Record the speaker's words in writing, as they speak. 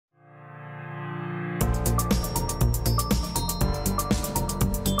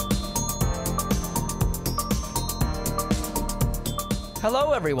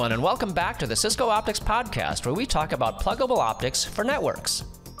Hello, everyone, and welcome back to the Cisco Optics Podcast, where we talk about pluggable optics for networks.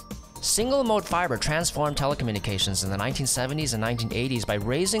 Single-mode fiber transformed telecommunications in the 1970s and 1980s by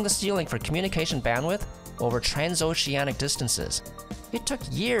raising the ceiling for communication bandwidth over transoceanic distances. It took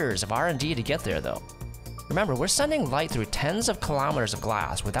years of R&D to get there, though. Remember, we're sending light through tens of kilometers of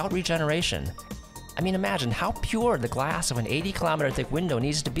glass without regeneration. I mean, imagine how pure the glass of an 80-kilometer thick window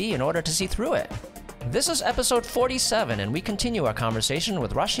needs to be in order to see through it. This is episode 47, and we continue our conversation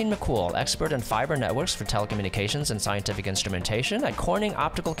with Roshene McCool, expert in fiber networks for telecommunications and scientific instrumentation at Corning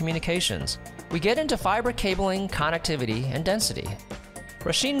Optical Communications. We get into fiber cabling, connectivity, and density.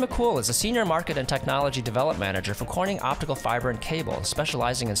 Roshene McCool is a senior market and technology development manager for Corning Optical Fiber and Cable,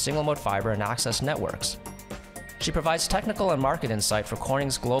 specializing in single-mode fiber and access networks. She provides technical and market insight for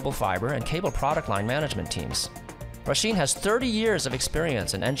Corning's global fiber and cable product line management teams. Roshene has 30 years of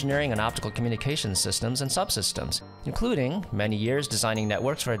experience in engineering and optical communications systems and subsystems, including many years designing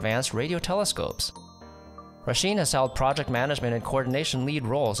networks for advanced radio telescopes. Roshene has held project management and coordination lead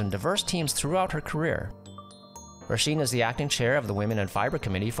roles in diverse teams throughout her career. Roshene is the acting chair of the Women in Fiber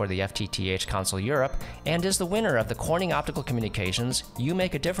Committee for the FTTH Council Europe and is the winner of the Corning Optical Communications You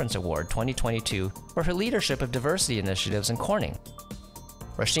Make a Difference Award 2022 for her leadership of diversity initiatives in Corning.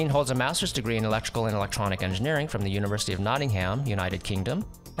 Roshene holds a master's degree in electrical and electronic engineering from the University of Nottingham, United Kingdom,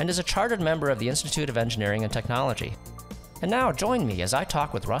 and is a chartered member of the Institute of Engineering and Technology. And now join me as I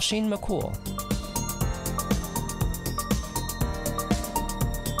talk with Roshene McCool.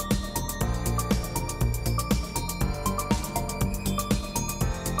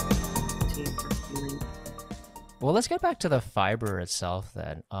 Well, let's get back to the fiber itself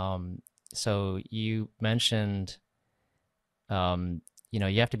then. So you mentioned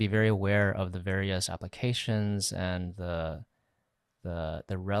you have to be very aware of the various applications and the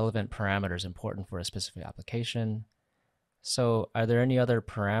relevant parameters important for a specific application. So are there any other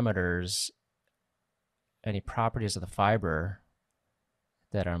parameters, any properties of the fiber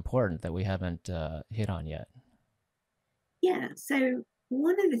that are important that we haven't hit on yet? Yeah, so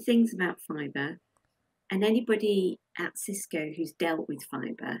one of the things about fiber, and anybody at Cisco who's dealt with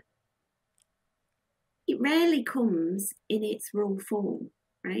fiber, it rarely comes in its raw form,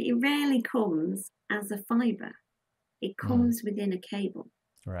 right? It rarely comes as a fiber. It comes within a cable.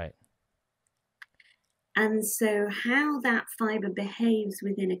 Right. And so how that fiber behaves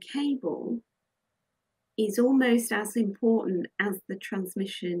within a cable is almost as important as the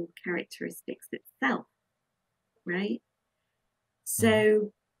transmission characteristics itself, right?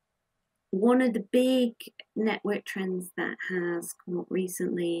 So one of the big network trends that has come up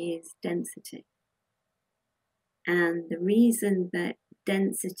recently is density. And the reason that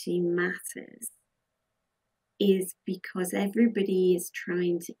density matters is because everybody is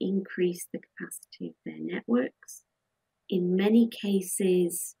trying to increase the capacity of their networks. In many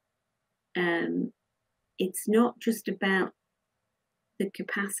cases, it's not just about the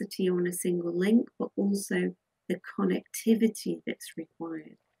capacity on a single link, but also the connectivity that's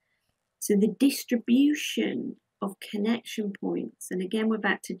required. So the distribution of connection points, and again, we're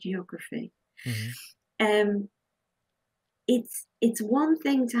back to geography. It's one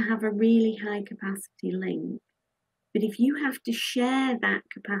thing to have a really high capacity link, but if you have to share that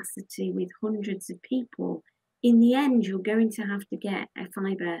capacity with hundreds of people, in the end, you're going to have to get a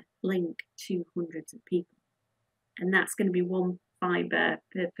fiber link to hundreds of people. And that's going to be one fiber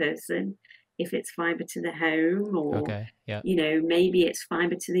per person. If it's fiber to the home or, maybe it's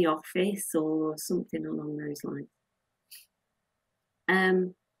fiber to the office or something along those lines.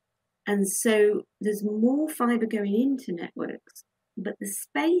 And so there's more fiber going into networks, but the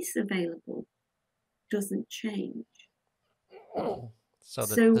space available doesn't change. So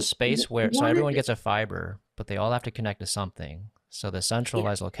the space so everyone gets a fiber, but they all have to connect to something. So the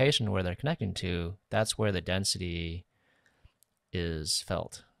centralized location where they're connecting to, that's where the density is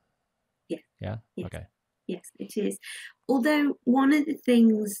felt. Yeah. Yeah? Yes. Okay. Yes, it is. Although one of the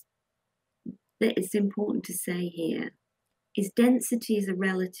things that is important to say here is density is a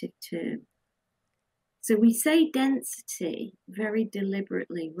relative term. So we say density very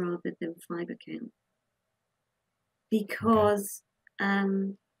deliberately rather than fiber count because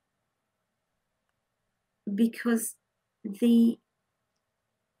the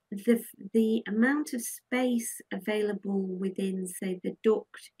amount of space available within, say, the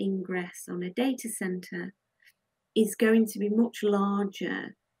duct ingress on a data center is going to be much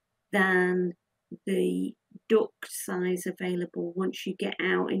larger than the duct size available once you get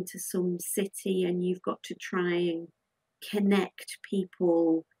out into some city and you've got to try and connect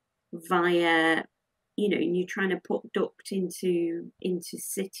people via, and you're trying to put duct into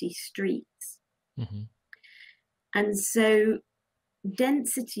city streets. And so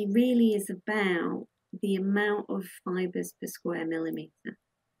density really is about the amount of fibers per square millimeter.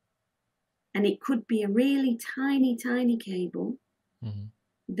 And it could be a really tiny, tiny cable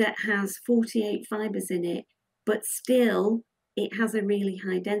that has 48 fibers in it, but still it has a really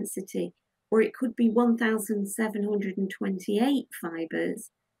high density. Or it could be 1,728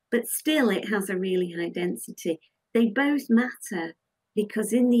 fibers, but still it has a really high density. They both matter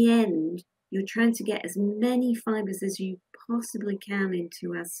because in the end, you're trying to get as many fibers as you possibly can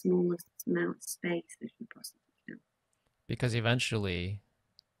into as small amount of space as you possibly can. Because eventually,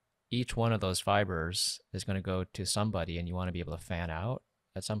 each one of those fibers is going to go to somebody, and you want to be able to fan out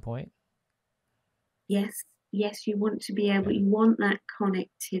at some point? Yes, you want to be able, you want that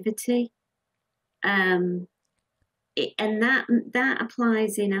connectivity. And that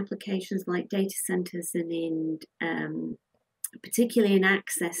applies in applications like data centers and in particularly in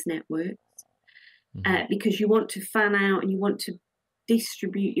access networks, because you want to fan out and you want to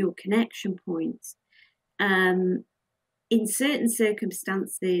distribute your connection points. In certain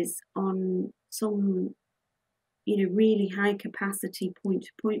circumstances, on some really high capacity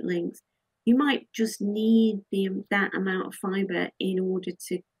point-to-point links, you might just need that amount of fiber in order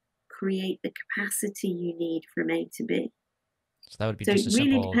to create the capacity you need from A to B. So that would be just a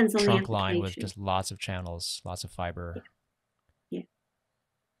really simple trunk line with just lots of channels, lots of fiber.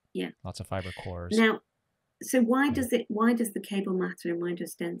 Yeah. Lots of fiber cores. Now, so why does the cable matter and why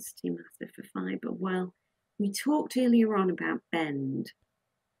does density matter for fiber? Well, we talked earlier on about bend,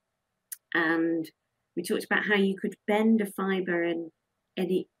 and we talked about how you could bend a fiber and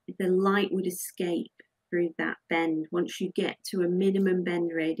the light would escape through that bend once you get to a minimum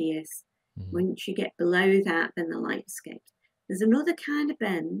bend radius. Once you get below that, then the light escapes. There's another kind of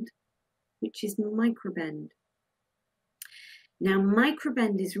bend, which is microbend. Now,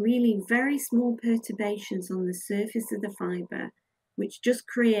 microbend is really very small perturbations on the surface of the fiber, which just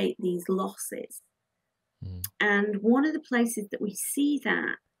create these losses. And one of the places that we see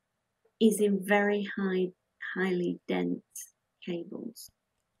that is in very highly dense cables.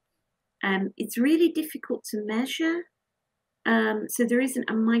 It's really difficult to measure, so there isn't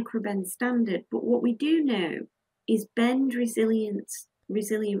a microbend standard, but what we do know is bend resilient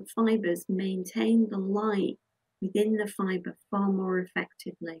fibers maintain the light within the fiber far more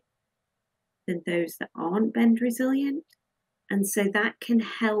effectively than those that aren't bend resilient. And so that can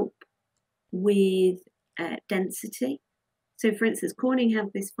help with density. So for instance, Corning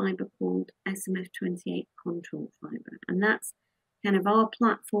have this fiber called SMF28 contour fiber, and that's kind of our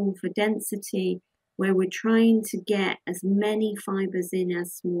platform for density, where we're trying to get as many fibers in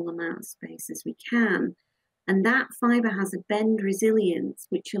as small amount of space as we can. And that fiber has a bend resilience,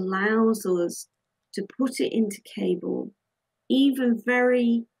 which allows us to put it into cable, even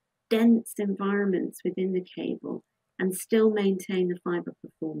very dense environments within the cable, and still maintain the fiber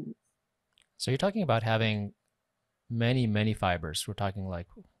performance. So you're talking about having many, many fibers. We're talking like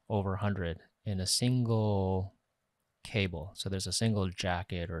over 100 in a single cable. So there's a single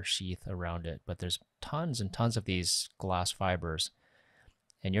jacket or sheath around it, but there's tons and tons of these glass fibers.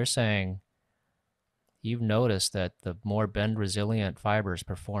 And you're saying you've noticed that the more bend resilient fibers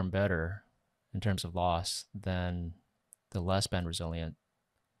perform better in terms of loss than the less bend resilient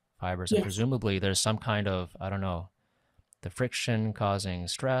fibers. And presumably there's some kind of, I don't know, the friction causing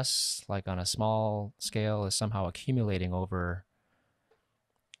stress, like on a small scale, is somehow accumulating over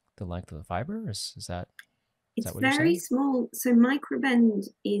the length of the fiber? Is that It's what you're saying? Very small. So microbend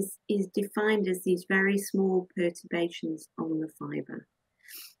is defined as these very small perturbations on the fiber.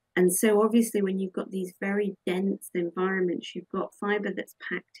 And so obviously when you've got these very dense environments, you've got fiber that's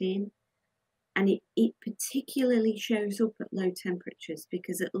packed in, and it particularly shows up at low temperatures,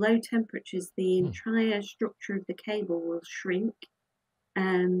 because at low temperatures, the entire structure of the cable will shrink.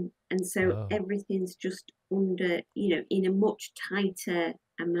 And so everything's just under, in a much tighter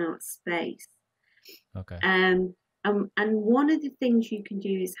amount of space. Okay. And one of the things you can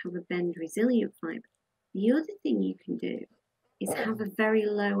do is have a bend resilient fiber. The other thing you can do is have a very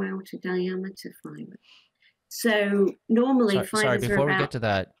low outer diameter fiber. So normally fibers before are we get to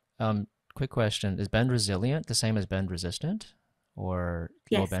that, quick question: is bend resilient the same as bend resistant, or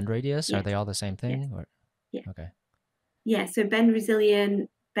low bend radius? Yes. Are they all the same thing? Yes. Or? Yeah. Okay. Yeah. So bend resilient,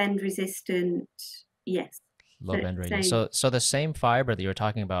 bend resistant. Yes. Low bend radius. So the same fiber that you were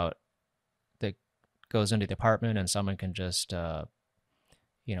talking about that goes into the apartment, and someone can just,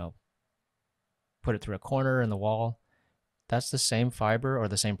 put it through a corner in the wall. That's the same fiber or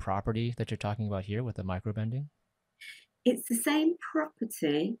the same property that you're talking about here with the microbending? It's the same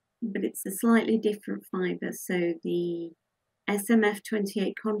property, but it's a slightly different fiber. So the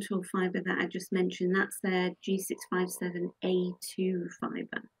SMF28 contour fiber that I just mentioned, that's their G657A2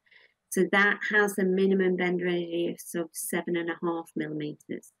 fiber. So that has a minimum bend radius of 7.5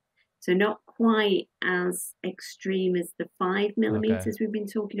 millimeters. So not quite as extreme as the 5 millimeters we've been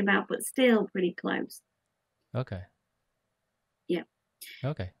talking about, but still pretty close. Okay. Yeah.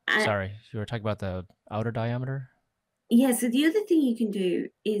 Okay. Sorry, you were talking about the outer diameter? Yeah, so the other thing you can do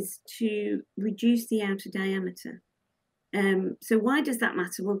is to reduce the outer diameter. So why does that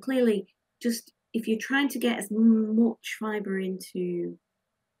matter? Well, clearly, just if you're trying to get as much fiber into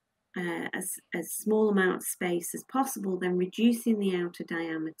a small amount of space as possible, then reducing the outer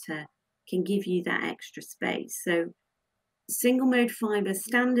diameter can give you that extra space. So single-mode fiber,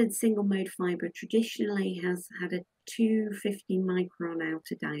 standard single-mode fiber traditionally has had a 250 micron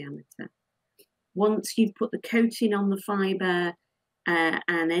outer diameter. Once you've put the coating on the fiber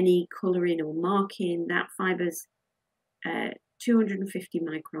and any colouring or marking, that fiber's 250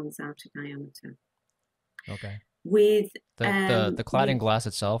 microns outer diameter. Okay. With the cladding glass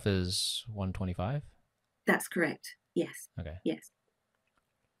itself is 125? That's correct. Yes. Okay. Yes.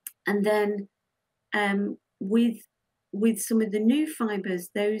 And then with some of the new fibers,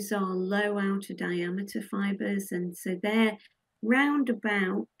 those are low outer diameter fibers, and so they're round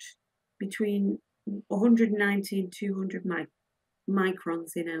about between 190 and 200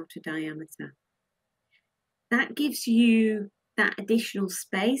 microns in outer diameter. That gives you that additional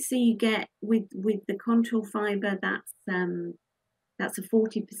space. So you get with the contour fiber, that's a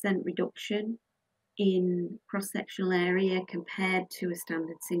 40% reduction in cross-sectional area compared to a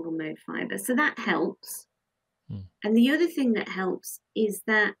standard single mode fiber. So that helps. And the other thing that helps is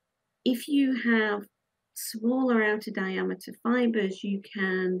that if you have smaller outer diameter fibers, you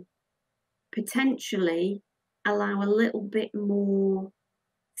can potentially allow a little bit more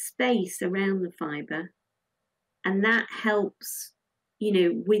space around the fiber. And that helps,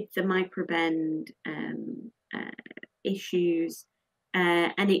 with the microbend issues.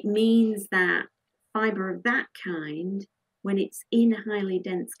 And it means that fiber of that kind, when it's in highly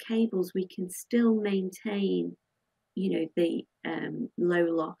dense cables, we can still maintain, the low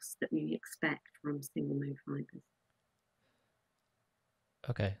loss that we expect from single mode fibers.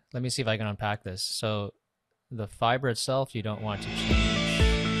 Okay, let me see if I can unpack this. So the fiber itself, you don't want to change.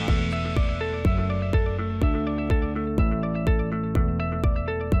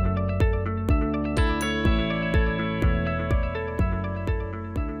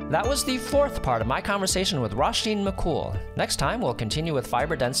 That was the fourth part of my conversation with Roshene McCool. Next time, we'll continue with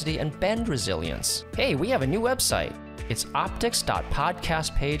fiber density and bend resilience. Hey, we have a new website. It's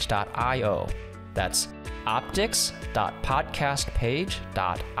optics.podcastpage.io. That's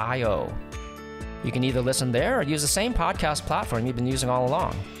optics.podcastpage.io. You can either listen there or use the same podcast platform you've been using all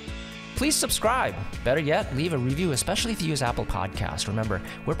along. Please subscribe. Better yet, leave a review, especially if you use Apple Podcasts. Remember,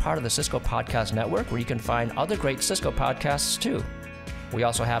 we're part of the Cisco Podcast Network, where you can find other great Cisco podcasts too. We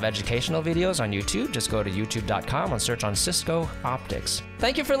also have educational videos on YouTube. Just go to youtube.com and search on Cisco Optics.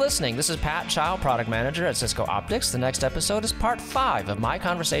 Thank you for listening. This is Pat Chow, Product Manager at Cisco Optics. The next episode is part 5 of my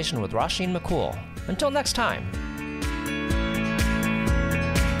conversation with Roshene McCool. Until next time.